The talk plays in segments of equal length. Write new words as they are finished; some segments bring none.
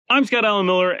I'm Scott Allen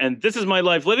Miller, and this is my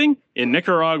life living in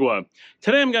Nicaragua.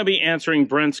 Today I'm going to be answering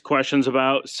Brent's questions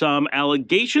about some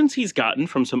allegations he's gotten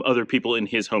from some other people in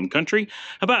his home country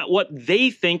about what they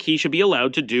think he should be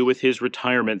allowed to do with his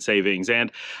retirement savings,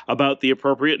 and about the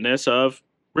appropriateness of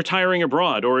retiring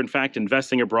abroad, or in fact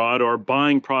investing abroad, or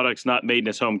buying products not made in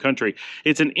his home country.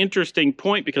 It's an interesting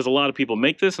point because a lot of people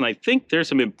make this, and I think there's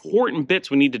some important bits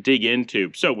we need to dig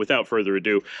into. So without further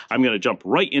ado, I'm going to jump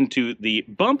right into the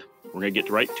bump. We're going to get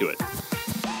right to it.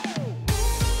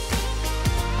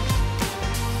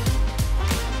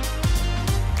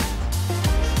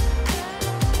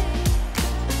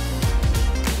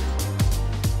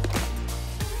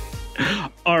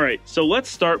 All right, so let's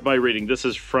start by reading. This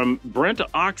is from Brent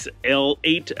Ox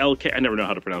L8LK. I never know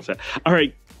how to pronounce that. All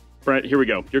right, Brent, here we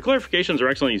go. Your clarifications are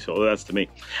excellently useful. That's to me.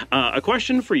 A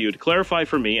question for you to clarify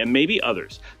for me and maybe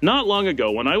others. Not long ago,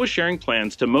 when I was sharing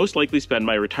plans to most likely spend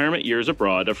my retirement years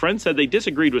abroad, a friend said they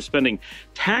disagreed with spending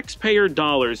taxpayer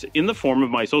dollars in the form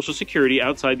of my Social Security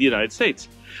outside the United States.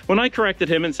 When I corrected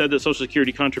him and said that Social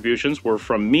Security contributions were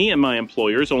from me and my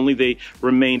employers, only they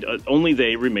remained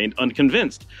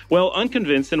unconvinced. Well,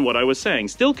 unconvinced in what I was saying,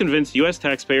 still convinced U.S.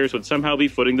 taxpayers would somehow be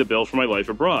footing the bill for my life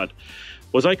abroad.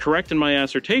 Was I correct in my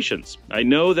assertions? I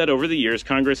know that over the years,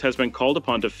 Congress has been called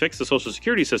upon to fix the Social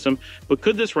Security system, but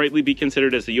could this rightly be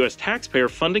considered as the U.S. taxpayer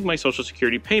funding my Social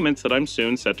Security payments that I'm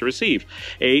soon set to receive?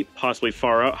 A possibly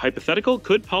far-out hypothetical,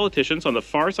 could politicians on the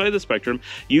far side of the spectrum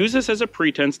use this as a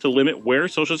pretense to limit where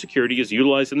Social Security is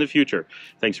utilized in the future?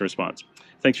 Thanks for your response.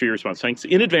 Thanks for your response. Thanks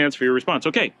in advance for your response.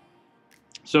 Okay,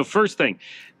 so first thing.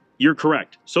 You're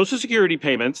correct. Social Security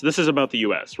payments, this is about the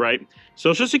U.S., right?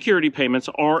 Social Security payments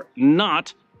are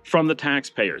not from the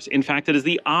taxpayers. In fact, it is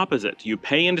the opposite. You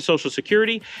pay into Social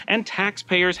Security, and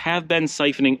taxpayers have been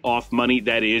siphoning off money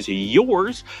that is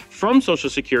yours from Social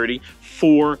Security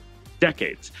for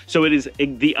decades. So it is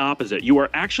the opposite. You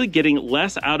are actually getting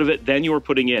less out of it than you are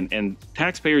putting in, and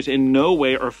taxpayers in no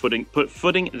way are footing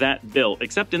that bill,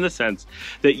 except in the sense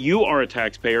that you are a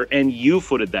taxpayer and you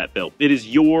footed that bill. It is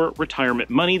your retirement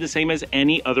money, the same as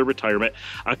any other retirement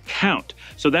account.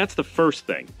 So that's the first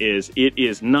thing, is it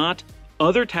is not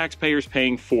other taxpayers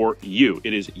paying for you.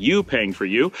 It is you paying for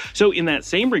you. So in that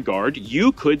same regard,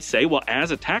 you could say, well, as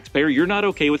a taxpayer, you're not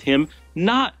okay with him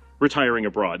not retiring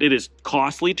abroad. It is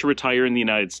costly to retire in the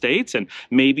United States, and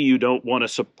maybe you don't want to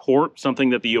support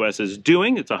something that the U.S. is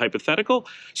doing. It's a hypothetical.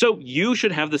 So you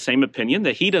should have the same opinion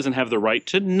that he doesn't have the right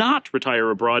to not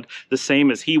retire abroad, the same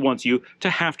as he wants you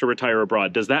to have to retire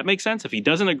abroad. Does that make sense? If he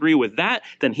doesn't agree with that,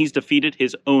 then he's defeated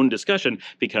his own discussion,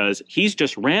 because he's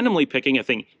just randomly picking a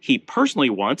thing he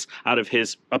personally wants out of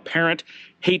his apparent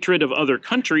hatred of other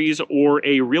countries, or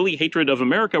a really hatred of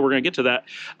America. We're going to get to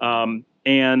that.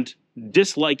 And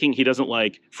disliking, he doesn't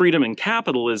like freedom and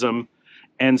capitalism,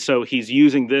 and so he's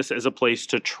using this as a place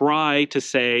to try to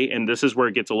say, and this is where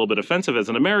it gets a little bit offensive as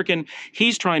an American,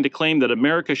 he's trying to claim that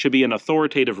America should be an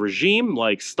authoritative regime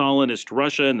like Stalinist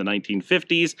Russia in the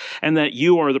 1950s, and that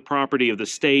you are the property of the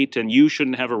state and you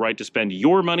shouldn't have a right to spend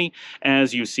your money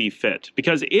as you see fit.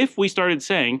 Because if we started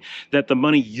saying that the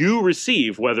money you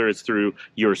receive, whether it's through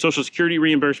your Social Security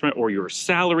reimbursement or your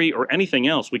salary or anything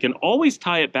else, we can always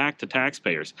tie it back to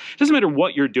taxpayers. It doesn't matter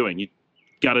what you're doing. You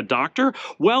got a doctor?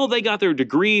 Well, they got their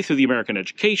degree through the American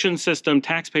education system.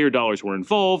 Taxpayer dollars were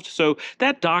involved. So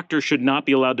that doctor should not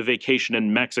be allowed to vacation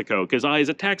in Mexico, because I, as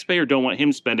a taxpayer, don't want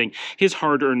him spending his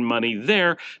hard-earned money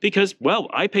there because, well,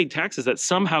 I paid taxes that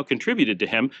somehow contributed to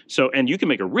him. So, and you can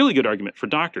make a really good argument for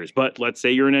doctors, but let's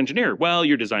say you're an engineer. Well,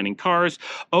 you're designing cars.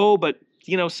 Oh, but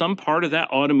you know, some part of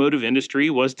that automotive industry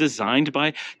was designed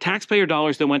by taxpayer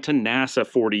dollars that went to NASA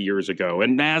 40 years ago.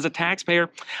 And as a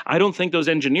taxpayer, I don't think those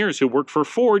engineers who work for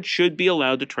Ford should be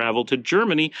allowed to travel to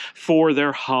Germany for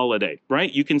their holiday,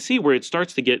 right? You can see where it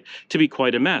starts to get to be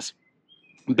quite a mess.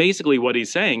 Basically, what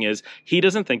he's saying is he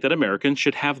doesn't think that Americans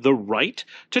should have the right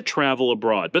to travel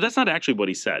abroad. But that's not actually what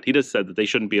he said. He just said that they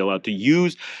shouldn't be allowed to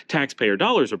use taxpayer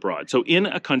dollars abroad. So in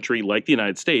a country like the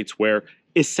United States, where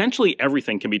essentially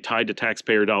everything can be tied to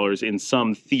taxpayer dollars in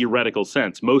some theoretical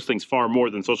sense. Most things far more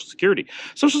than Social Security.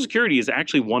 Social Security is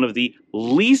actually one of the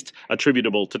least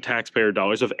attributable to taxpayer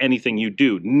dollars of anything you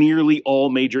do. Nearly all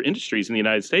major industries in the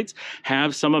United States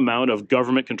have some amount of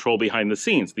government control behind the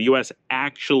scenes. The U.S.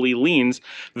 actually leans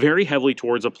very heavily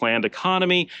towards a planned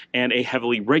economy and a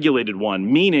heavily regulated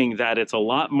one, meaning that it's a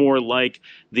lot more like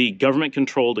the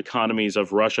government-controlled economies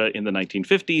of Russia in the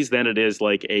 1950s than it is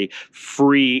like a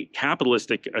free capitalistic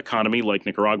economy like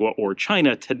Nicaragua or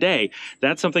China today.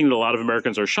 That's something that a lot of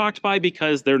Americans are shocked by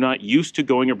because they're not used to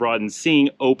going abroad and seeing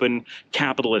open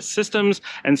capitalist systems,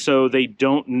 and so they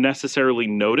don't necessarily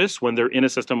notice when they're in a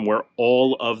system where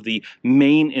all of the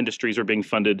main industries are being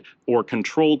funded or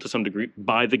controlled to some degree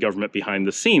by the government behind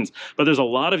the scenes. But there's a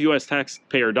lot of US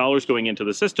taxpayer dollars going into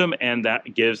the system, and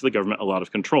that gives the government a lot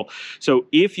of control. So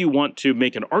if you want to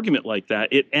make an argument like that,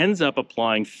 it ends up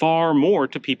applying far more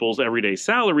to people's everyday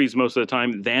salaries most of the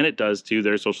time than it does to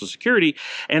their Social Security.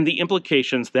 And the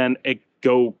implications then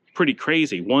go pretty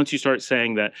crazy once you start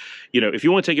saying that, if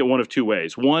you want to take it one of two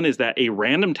ways. One is that a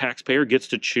random taxpayer gets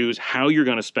to choose how you're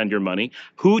going to spend your money,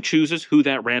 who chooses who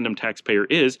that random taxpayer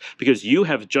is, because you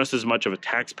have just as much of a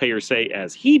taxpayer say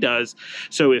as he does.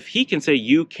 So if he can say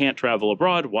you can't travel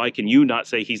abroad, why can you not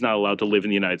say he's not allowed to live in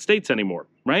the United States anymore,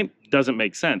 right? Doesn't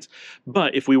make sense.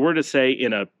 But if we were to say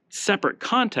in a separate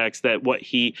context that what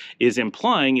he is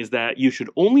implying is that you should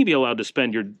only be allowed to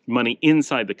spend your money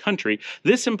inside the country,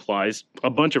 this implies a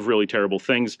bunch of really terrible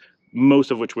things,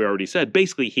 most of which we already said.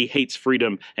 Basically, he hates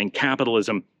freedom and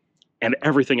capitalism and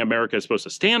everything America is supposed to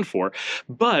stand for.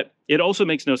 But it also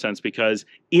makes no sense because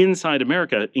inside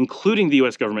America, including the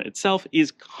US government itself,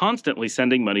 is constantly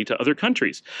sending money to other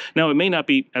countries. Now, it may not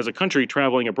be as a country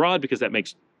traveling abroad because that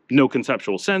makes no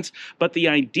conceptual sense, but the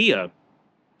idea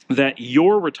that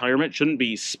your retirement shouldn't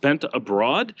be spent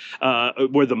abroad,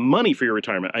 where the money for your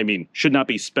retirement, should not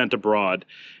be spent abroad,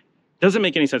 doesn't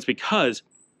make any sense because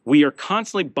we are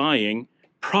constantly buying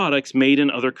products made in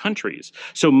other countries.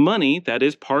 So money that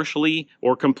is partially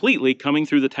or completely coming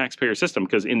through the taxpayer system,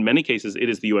 because in many cases it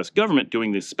is the US government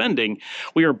doing this spending,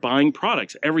 we are buying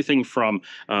products, everything from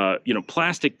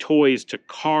plastic toys to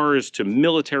cars to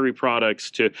military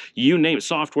products to you name it,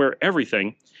 software,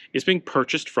 everything is being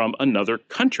purchased from another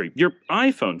country. Your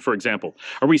iPhone, for example.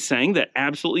 Are we saying that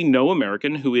absolutely no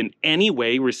American who in any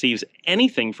way receives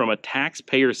anything from a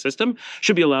taxpayer system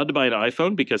should be allowed to buy an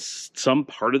iPhone because some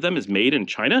part of them is made in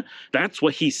China? That's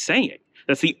what he's saying.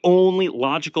 That's the only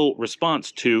logical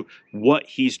response to what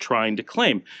he's trying to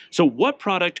claim. So what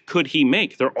product could he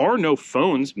make? There are no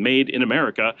phones made in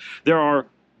America. There are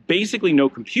basically no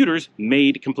computers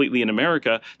made completely in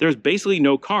America. There's basically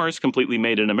no cars completely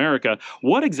made in America.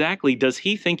 What exactly does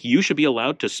he think you should be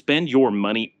allowed to spend your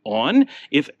money on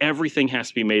if everything has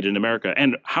to be made in America?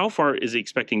 And how far is he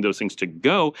expecting those things to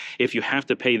go if you have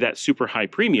to pay that super high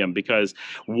premium? Because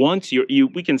once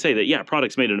we can say that, yeah,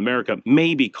 products made in America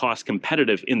may be cost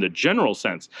competitive in the general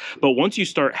sense, but once you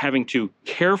start having to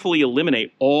carefully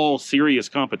eliminate all serious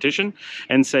competition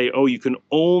and say, oh, you can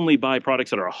only buy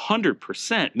products that are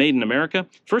 100% made in America,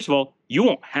 first of all, you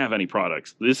won't have any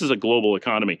products. This is a global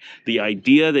economy. The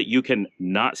idea that you can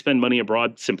not spend money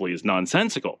abroad simply is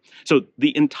nonsensical. So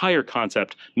the entire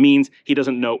concept means he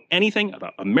doesn't know anything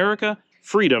about America,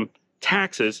 freedom,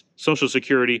 taxes, Social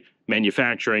Security,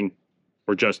 manufacturing,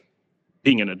 or just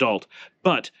being an adult.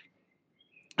 But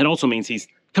it also means he's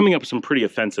coming up with some pretty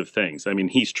offensive things.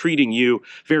 He's treating you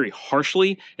very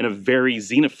harshly in a very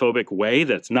xenophobic way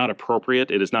that's not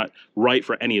appropriate. It is not right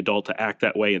for any adult to act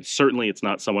that way, and certainly it's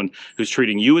not someone who's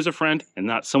treating you as a friend and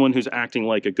not someone who's acting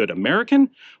like a good American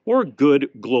or a good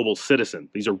global citizen.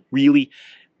 These are really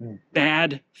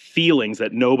bad feelings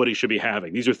that nobody should be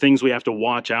having. These are things we have to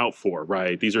watch out for,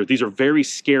 right? These are very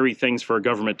scary things for a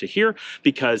government to hear,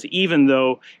 because even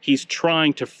though he's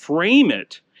trying to frame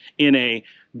it in a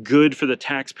good for the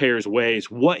taxpayers' ways,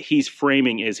 what he's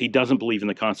framing is he doesn't believe in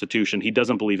the Constitution. He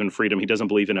doesn't believe in freedom. He doesn't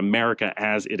believe in America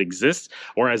as it exists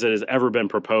or as it has ever been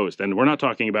proposed. And we're not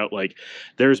talking about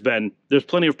there's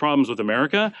plenty of problems with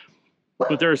America,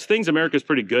 but there's things America's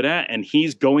pretty good at, and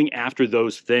he's going after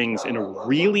those things in a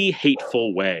really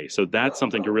hateful way. So that's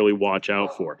something to really watch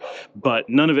out for. But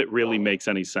none of it really makes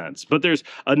any sense. But there's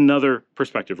another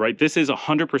perspective, right? This is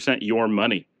 100% your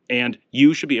money, and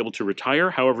you should be able to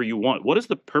retire however you want. What is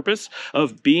the purpose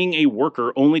of being a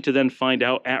worker only to then find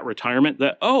out at retirement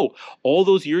that, oh, all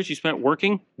those years you spent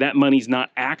working, that money's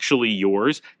not actually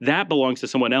yours. That belongs to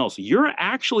someone else. You're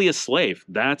actually a slave.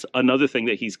 That's another thing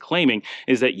that he's claiming,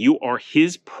 is that you are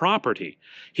his property.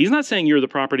 He's not saying you're the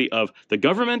property of the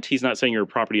government. He's not saying you're a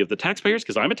property of the taxpayers,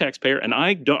 because I'm a taxpayer and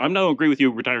I don't agree with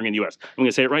you retiring in the U.S. I'm going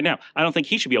to say it right now. I don't think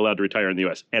he should be allowed to retire in the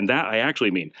U.S. And that I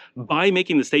actually mean. By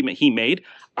making the statement he made,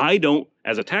 I don't,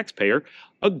 as a taxpayer,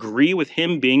 agree with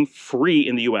him being free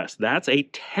in the U.S. That's a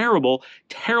terrible,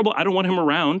 terrible, I don't want him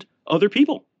around other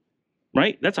people,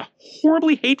 right? That's a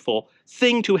horribly hateful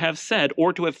thing to have said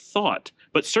or to have thought,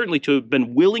 but certainly to have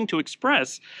been willing to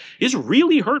express is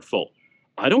really hurtful.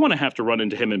 I don't want to have to run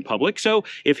into him in public. So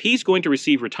if he's going to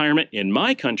receive retirement in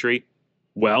my country,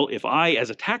 well, if I, as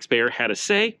a taxpayer, had a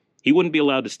say, he wouldn't be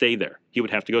allowed to stay there. He would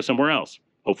have to go somewhere else,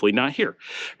 hopefully not here,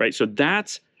 right? So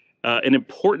that's an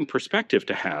important perspective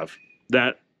to have,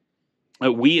 that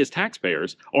we as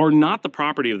taxpayers are not the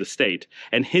property of the state,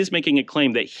 and his making a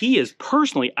claim that he is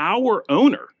personally our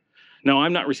owner. Now,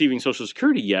 I'm not receiving Social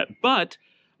Security yet, but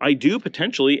I do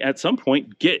potentially at some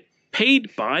point get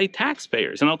paid by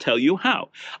taxpayers, and I'll tell you how.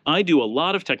 I do a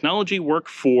lot of technology work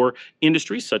for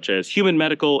industries such as human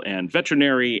medical and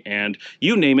veterinary and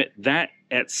you name it, that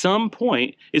at some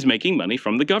point is making money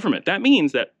from the government. That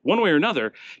means that one way or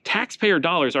another, taxpayer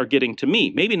dollars are getting to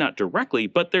me. Maybe not directly,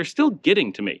 but they're still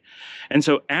getting to me. And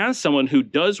so as someone who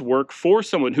does work for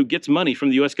someone who gets money from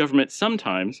the US government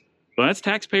sometimes, well, that's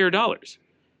taxpayer dollars.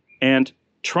 And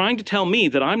trying to tell me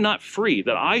that I'm not free,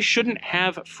 that I shouldn't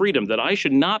have freedom, that I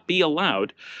should not be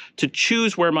allowed to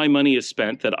choose where my money is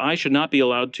spent, that I should not be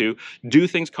allowed to do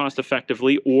things cost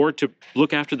effectively or to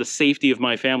look after the safety of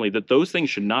my family, that those things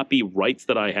should not be rights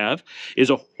that I have, is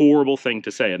a horrible thing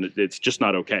to say, and it's just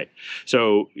not okay.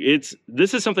 So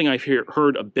this is something I've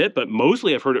heard a bit, but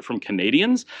mostly I've heard it from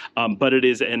Canadians, but it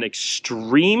is an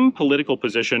extreme political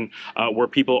position where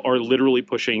people are literally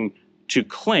pushing to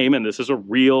claim, and this is a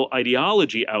real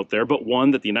ideology out there, but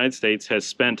one that the United States has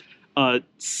spent a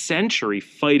century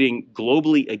fighting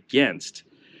globally against,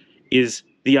 is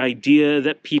the idea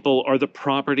that people are the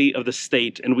property of the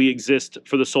state and we exist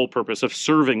for the sole purpose of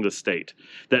serving the state,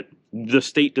 that the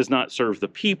state does not serve the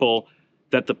people,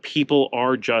 that the people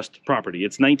are just property.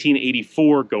 It's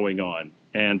 1984 going on,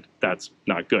 and that's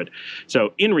not good.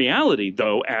 So in reality,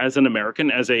 though, as an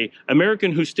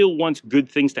American who still wants good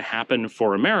things to happen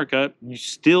for America, you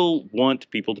still want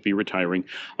people to be retiring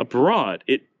abroad.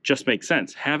 It just makes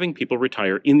sense. Having people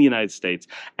retire in the United States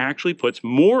actually puts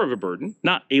more of a burden,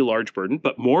 not a large burden,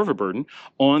 but more of a burden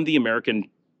on the American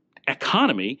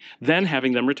economy than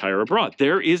having them retire abroad.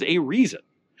 There is a reason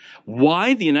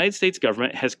why the United States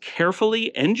government has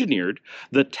carefully engineered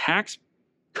the tax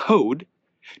code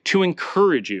to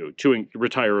encourage you to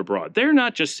retire abroad. They're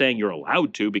not just saying you're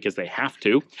allowed to because they have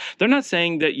to. They're not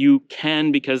saying that you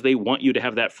can because they want you to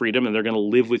have that freedom and they're going to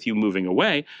live with you moving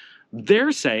away.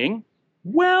 They're saying,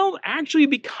 well, actually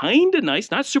it'd be kind of nice,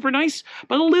 not super nice,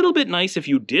 but a little bit nice if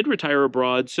you did retire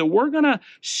abroad. So we're going to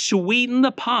sweeten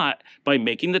the pot by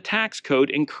making the tax code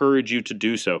encourage you to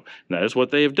do so. And that is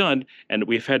what they have done. And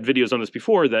we've had videos on this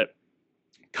before that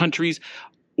countries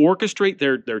orchestrate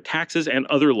their taxes and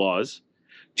other laws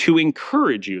to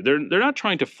encourage you. They're not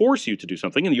trying to force you to do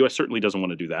something, and the US certainly doesn't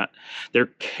want to do that.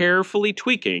 They're carefully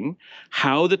tweaking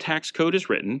how the tax code is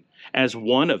written as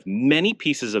one of many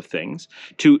pieces of things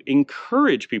to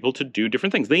encourage people to do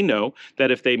different things. They know that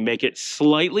if they make it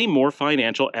slightly more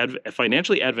financially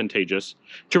advantageous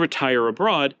to retire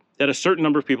abroad, that a certain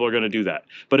number of people are going to do that.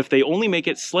 But if they only make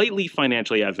it slightly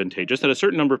financially advantageous, that a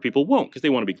certain number of people won't, because they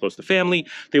want to be close to family,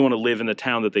 they want to live in the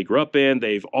town that they grew up in,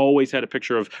 they've always had a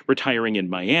picture of retiring in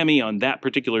Miami on that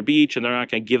particular beach, and they're not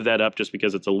going to give that up just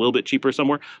because it's a little bit cheaper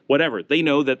somewhere, whatever. They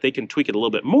know that they can tweak it a little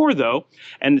bit more, though,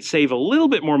 and save a little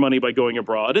bit more money by going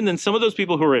abroad. And then some of those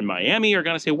people who are in Miami are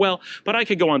going to say, well, but I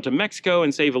could go on to Mexico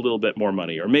and save a little bit more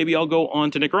money, or maybe I'll go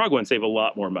on to Nicaragua and save a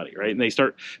lot more money, right? And they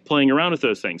start playing around with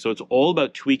those things. So it's all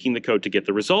about tweaking the code to get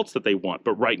the results that they want.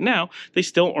 But right now, they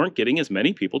still aren't getting as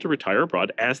many people to retire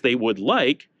abroad as they would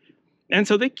like. And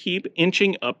so they keep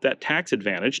inching up that tax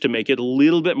advantage to make it a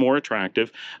little bit more attractive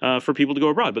for people to go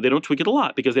abroad. But they don't tweak it a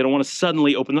lot because they don't want to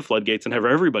suddenly open the floodgates and have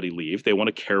everybody leave. They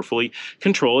want to carefully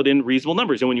control it in reasonable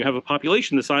numbers. And when you have a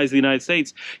population the size of the United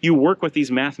States, you work with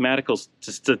these mathematical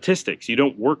statistics. You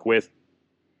don't work with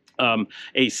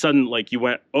a sudden, like you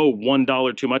went, oh,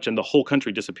 $1 too much and the whole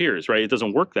country disappears, right? It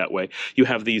doesn't work that way. You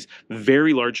have these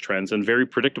very large trends and very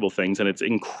predictable things, and it's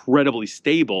incredibly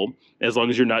stable as long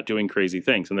as you're not doing crazy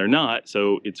things. And they're not,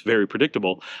 so it's very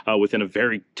predictable within a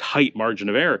very tight margin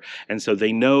of error. And so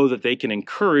they know that they can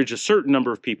encourage a certain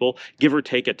number of people, give or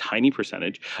take a tiny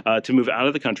percentage, to move out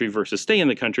of the country versus stay in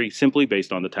the country simply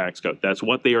based on the tax code. That's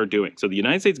what they are doing. So the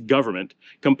United States government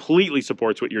completely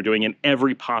supports what you're doing in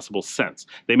every possible sense.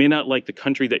 They may not like the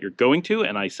country that you're going to,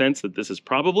 and I sense that this is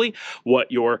probably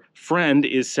what your friend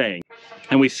is saying.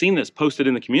 And we've seen this posted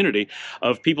in the community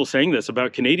of people saying this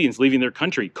about Canadians leaving their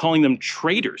country, calling them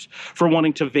traitors for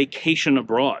wanting to vacation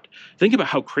abroad. Think about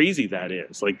how crazy that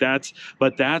is.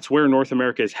 But that's where North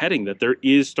America is heading, that there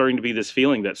is starting to be this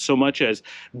feeling that so much as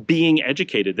being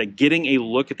educated, that getting a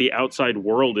look at the outside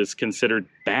world is considered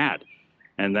bad.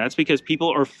 And that's because people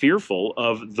are fearful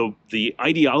of the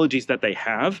ideologies that they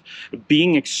have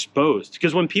being exposed.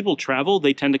 Because when people travel,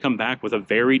 they tend to come back with a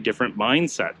very different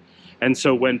mindset. And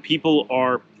so when people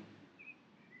are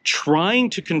trying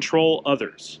to control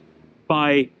others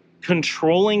by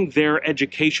controlling their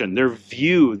education, their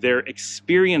view, their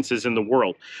experiences in the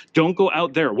world. Don't go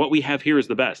out there. What we have here is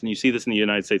the best. And you see this in the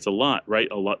United States a lot, right?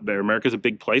 America's a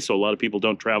big place, so a lot of people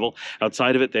don't travel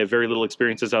outside of it. They have very little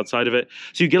experiences outside of it.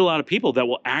 So you get a lot of people that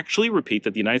will actually repeat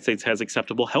that the United States has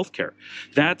acceptable health care.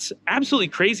 That's absolutely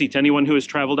crazy to anyone who has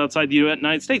traveled outside the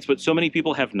United States, but so many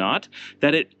people have not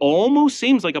that it almost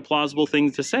seems like a plausible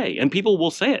thing to say. And people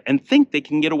will say it and think they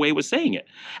can get away with saying it,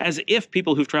 as if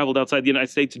people who've traveled outside the United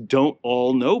States don't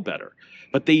all know better.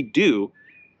 But they do.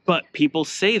 But people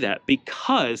say that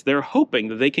because they're hoping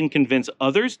that they can convince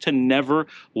others to never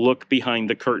look behind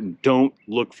the curtain. Don't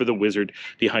look for the wizard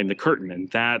behind the curtain. And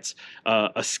that's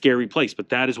a scary place. But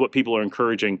that is what people are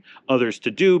encouraging others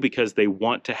to do, because they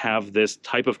want to have this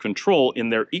type of control in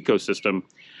their ecosystem,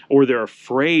 or they're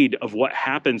afraid of what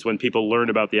happens when people learn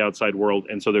about the outside world.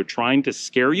 And so they're trying to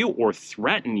scare you or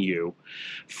threaten you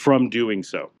from doing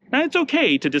so. Now, it's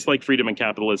okay to dislike freedom and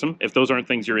capitalism if those aren't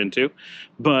things you're into,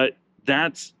 but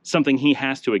that's something he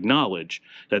has to acknowledge,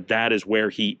 that that is where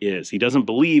he is. He doesn't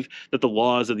believe that the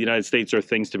laws of the United States are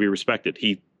things to be respected.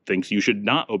 He thinks you should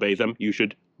not obey them. You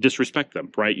should disrespect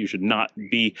them, right? You should not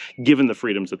be given the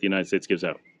freedoms that the United States gives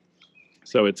out.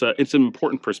 So it's an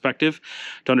important perspective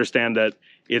to understand that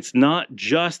it's not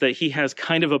just that he has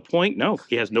kind of a point. No,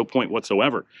 he has no point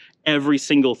whatsoever. Every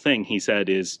single thing he said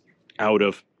is out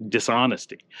of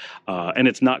dishonesty. And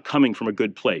it's not coming from a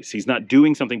good place. He's not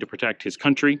doing something to protect his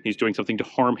country. He's doing something to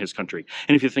harm his country.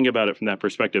 And if you think about it from that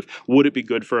perspective, would it be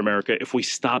good for America if we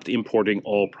stopped importing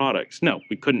all products? No,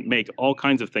 we couldn't make all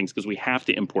kinds of things because we have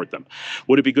to import them.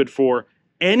 Would it be good for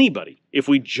anybody if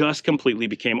we just completely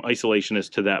became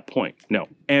isolationist to that point? No,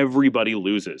 everybody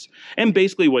loses. And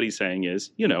basically what he's saying is,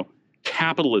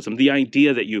 capitalism, the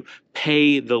idea that you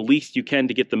pay the least you can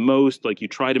to get the most, like you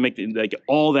try to make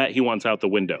all that, he wants out the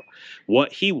window.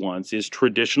 What he wants is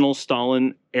traditional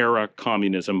Stalin era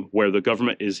communism, where the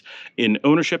government is in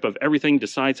ownership of everything,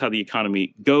 decides how the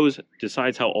economy goes,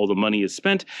 decides how all the money is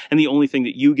spent, and the only thing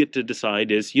that you get to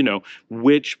decide is,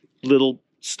 which little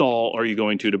stall are you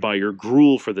going to buy your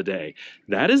gruel for the day.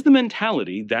 That is the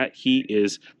mentality that he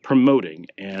is promoting,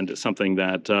 and something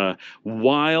that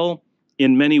while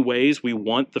in many ways we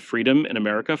want the freedom in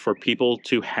America for people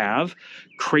to have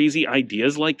crazy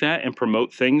ideas like that and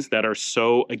promote things that are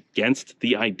so against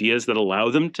the ideas that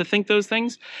allow them to think those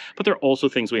things, but there are also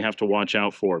things we have to watch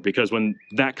out for, because when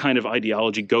that kind of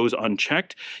ideology goes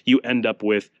unchecked, you end up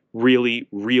with really,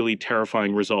 really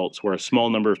terrifying results, where a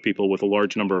small number of people with a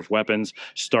large number of weapons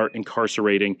start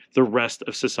incarcerating the rest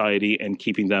of society and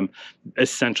keeping them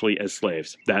essentially as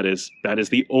slaves. That is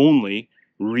the only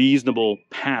reasonable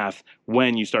path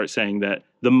when you start saying that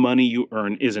the money you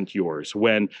earn isn't yours,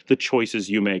 when the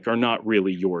choices you make are not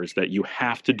really yours, that you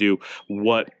have to do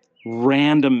what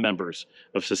random members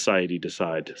of society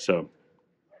decide. So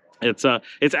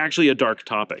it's actually a dark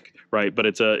topic, right? But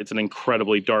it's an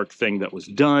incredibly dark thing that was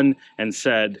done and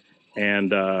said,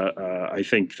 and I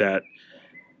think that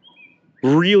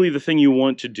really the thing you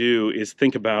want to do is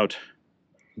think about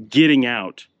getting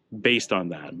out based on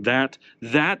that.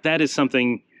 That is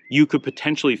something you could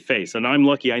potentially face. And I'm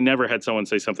lucky I never had someone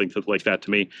say something like that to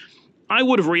me. I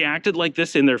would have reacted like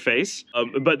this in their face.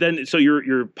 But then, so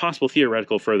your possible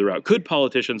theoretical further out. Could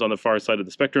politicians on the far side of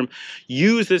the spectrum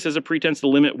use this as a pretense to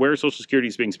limit where Social Security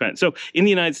is being spent? So in the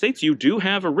United States, you do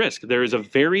have a risk. There is a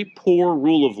very poor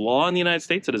rule of law in the United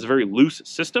States. It is a very loose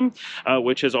system,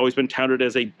 which has always been touted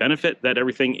as a benefit, that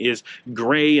everything is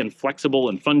gray and flexible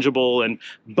and fungible,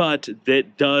 but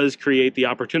that does create the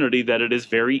opportunity that it is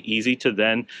very easy to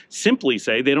then simply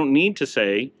say they don't need to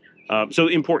say. So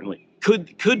importantly,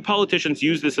 could politicians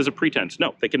use this as a pretense?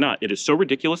 No, they cannot. It is so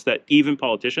ridiculous that even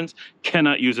politicians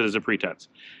cannot use it as a pretense.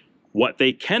 What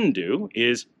they can do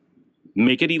is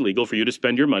make it illegal for you to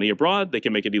spend your money abroad. They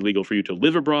can make it illegal for you to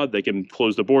live abroad. They can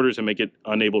close the borders and make it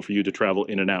unable for you to travel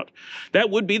in and out. That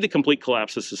would be the complete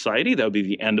collapse of society. That would be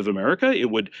the end of America. It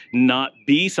would not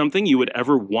be something you would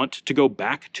ever want to go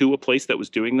back to, a place that was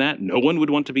doing that. No one would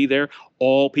want to be there.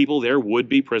 All people there would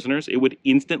be prisoners. It would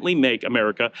instantly make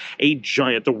America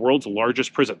the world's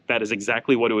largest prison. That is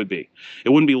exactly what it would be. It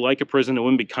wouldn't be like a prison. It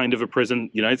wouldn't be kind of a prison.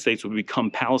 The United States would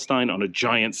become Palestine on a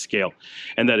giant scale.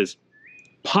 And that is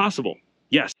possible.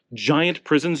 Yes, giant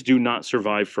prisons do not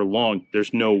survive for long.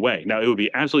 There's no way. Now, it would be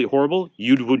absolutely horrible.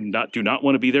 You do not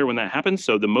want to be there when that happens.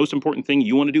 So the most important thing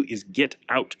you want to do is get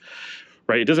out,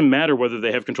 right? It doesn't matter whether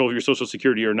they have control of your Social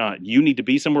Security or not. You need to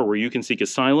be somewhere where you can seek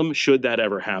asylum should that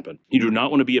ever happen. You do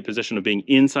not want to be in a position of being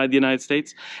inside the United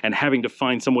States and having to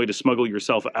find some way to smuggle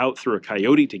yourself out through a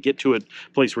coyote to get to a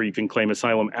place where you can claim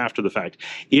asylum after the fact.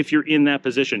 If you're in that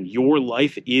position, your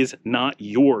life is not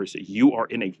yours. You are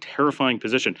in a terrifying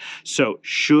position. So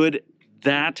should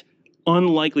that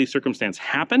unlikely circumstance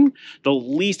happen, the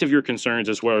least of your concerns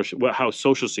is how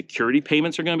Social Security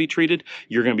payments are going to be treated.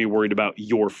 You're going to be worried about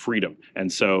your freedom.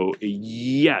 And so,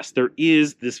 yes, there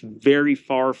is this very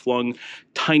far-flung,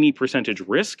 tiny percentage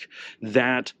risk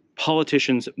that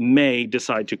politicians may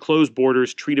decide to close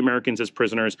borders, treat Americans as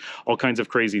prisoners, all kinds of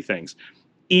crazy things.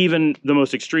 Even the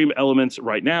most extreme elements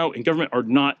right now in government are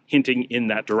not hinting in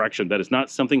that direction. That is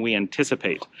not something we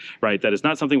anticipate, right? That is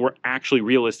not something we're actually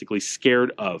realistically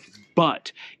scared of.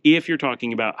 But if you're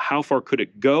talking about how far could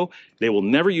it go, they will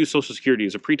never use Social Security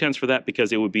as a pretense for that,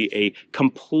 because it would be a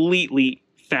completely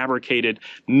fabricated,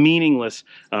 meaningless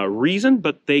reason,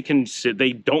 but they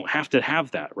don't have to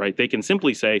have that, right? They can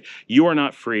simply say, you are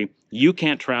not free, you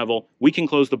can't travel, we can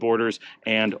close the borders,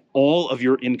 and all of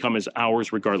your income is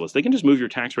ours regardless. They can just move your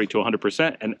tax rate to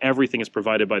 100%, and everything is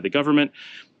provided by the government.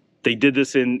 They did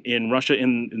this in Russia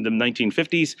in the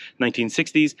 1950s,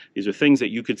 1960s. These are things that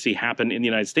you could see happen in the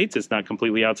United States. It's not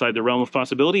completely outside the realm of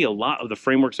possibility. A lot of the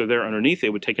frameworks are there underneath.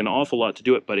 It would take an awful lot to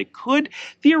do it, but it could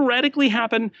theoretically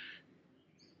happen.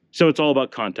 So it's all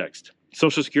about context.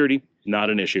 Social Security, not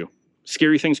an issue.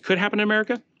 Scary things could happen in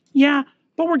America? Yeah,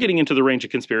 but we're getting into the range of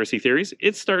conspiracy theories.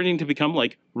 It's starting to become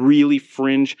like really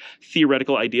fringe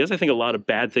theoretical ideas. I think a lot of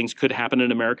bad things could happen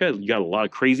in America. You got a lot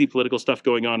of crazy political stuff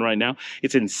going on right now.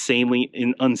 It's insanely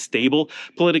unstable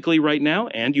politically right now.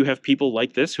 And you have people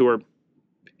like this who are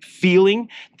feeling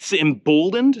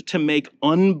emboldened to make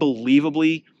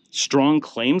unbelievably strong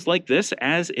claims like this,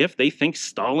 as if they think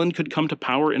Stalin could come to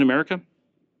power in America.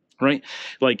 Right?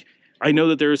 Like, I know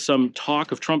that there's some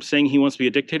talk of Trump saying he wants to be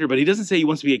a dictator, but he doesn't say he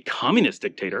wants to be a communist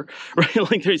dictator, right?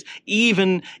 Like, there's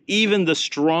even the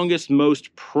strongest,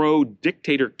 most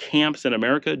pro-dictator camps in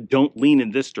America don't lean in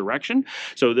this direction.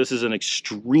 So this is an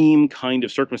extreme kind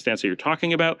of circumstance that you're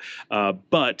talking about.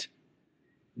 But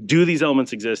do these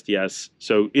elements exist? Yes.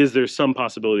 So is there some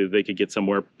possibility that they could get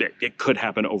somewhere? It could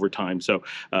happen over time. So,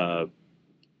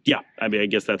 yeah, I mean, I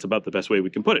guess that's about the best way we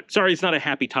can put it. Sorry, it's not a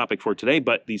happy topic for today,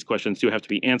 but these questions do have to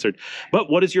be answered. But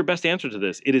what is your best answer to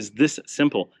this? It is this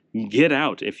simple. Get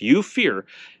out. If you fear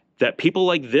that people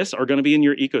like this are going to be in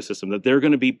your ecosystem, that they're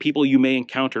going to be people you may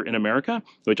encounter in America,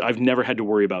 which I've never had to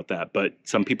worry about that, but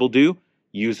some people do,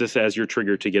 use this as your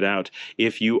trigger to get out.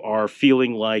 If you are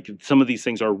feeling like some of these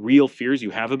things are real fears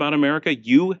you have about America,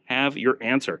 you have your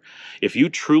answer. If you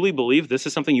truly believe this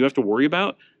is something you have to worry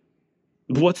about,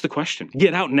 what's the question?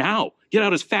 Get out now. Get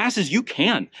out as fast as you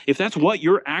can. If that's what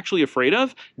you're actually afraid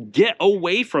of, get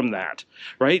away from that,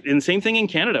 right? And same thing in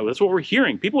Canada. That's what we're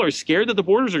hearing. People are scared that the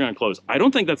borders are going to close. I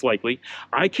don't think that's likely.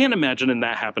 I can't imagine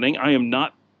that happening. I am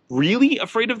not really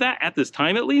afraid of that at this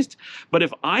time, at least. But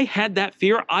if I had that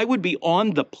fear, I would be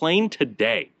on the plane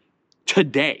today.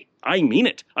 Today. I mean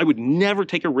it. I would never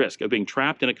take a risk of being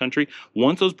trapped in a country.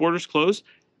 Once those borders close,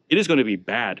 it is going to be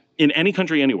bad in any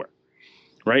country, anywhere.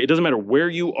 Right? It doesn't matter where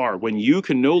you are. When you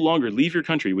can no longer leave your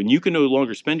country, when you can no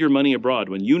longer spend your money abroad,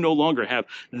 when you no longer have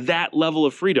that level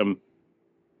of freedom,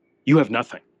 you have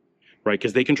nothing, right?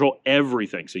 Because they control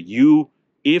everything. So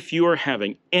if you are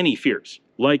having any fears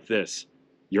like this,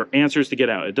 your answer is to get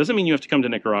out. It doesn't mean you have to come to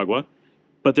Nicaragua,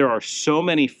 but there are so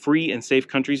many free and safe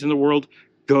countries in the world.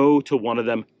 Go to one of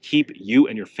them. Keep you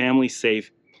and your family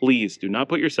safe. Please do not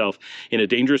put yourself in a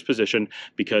dangerous position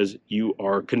because you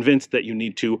are convinced that you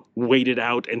need to wait it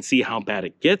out and see how bad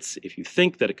it gets. If you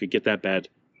think that it could get that bad,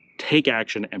 take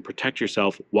action and protect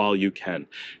yourself while you can.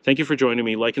 Thank you for joining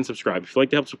me. Like and subscribe. If you'd like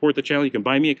to help support the channel, you can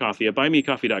buy me a coffee at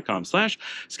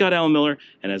buymeacoffee.com/Scott Alan Miller.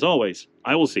 And as always,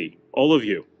 I will see all of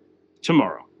you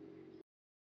tomorrow.